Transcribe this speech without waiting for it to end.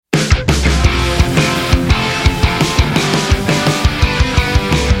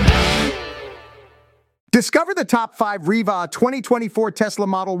Discover the top 5 REEVAA 2024 Tesla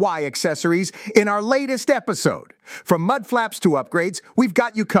Model Y accessories in our latest episode. From mud flaps to upgrades, we've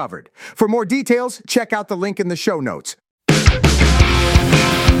got you covered. For more details, check out the link in the show notes.